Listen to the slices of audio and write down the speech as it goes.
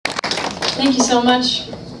Thank you so much.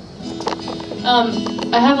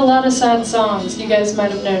 I have a lot of sad songs. You guys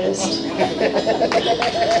might have noticed.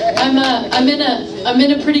 I'm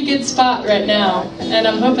in a pretty good spot right now, and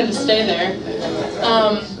I'm hoping to stay there.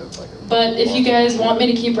 But if you guys want me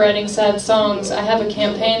to keep writing sad songs, I have a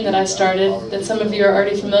campaign that I started that some of you are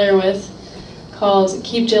already familiar with, called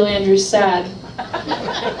Keep Jill Andrews Sad.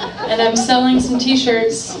 And I'm selling some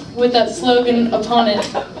t-shirts with that slogan upon it.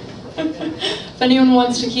 If anyone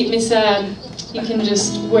wants to keep me sad, you can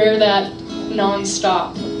just wear that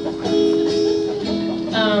non-stop.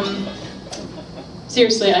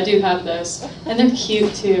 Seriously, I do have those. And they're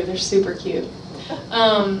cute too, they're super cute.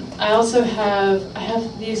 I also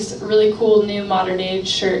have these really cool new modern age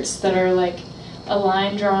shirts that are like a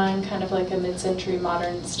line drawing, kind of like a mid-century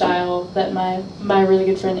modern style that my really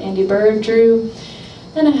good friend Andy Berg drew.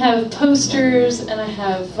 And I have posters, and I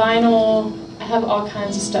have vinyl, I have all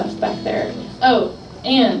kinds of stuff back there. Oh,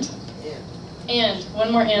 and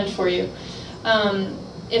one more and for you.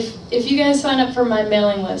 If you guys sign up for my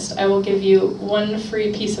mailing list, I will give you one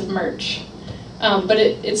free piece of merch. But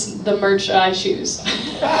it's the merch I choose.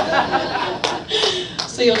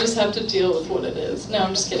 So you'll just have to deal with what it is. No,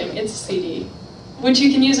 I'm just kidding. It's a CD, which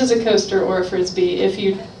you can use as a coaster or a frisbee if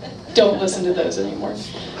you don't listen to those anymore.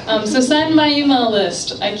 So sign my email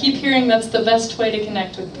list. I keep hearing that's the best way to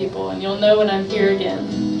connect with people, and you'll know when I'm here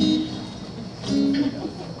again.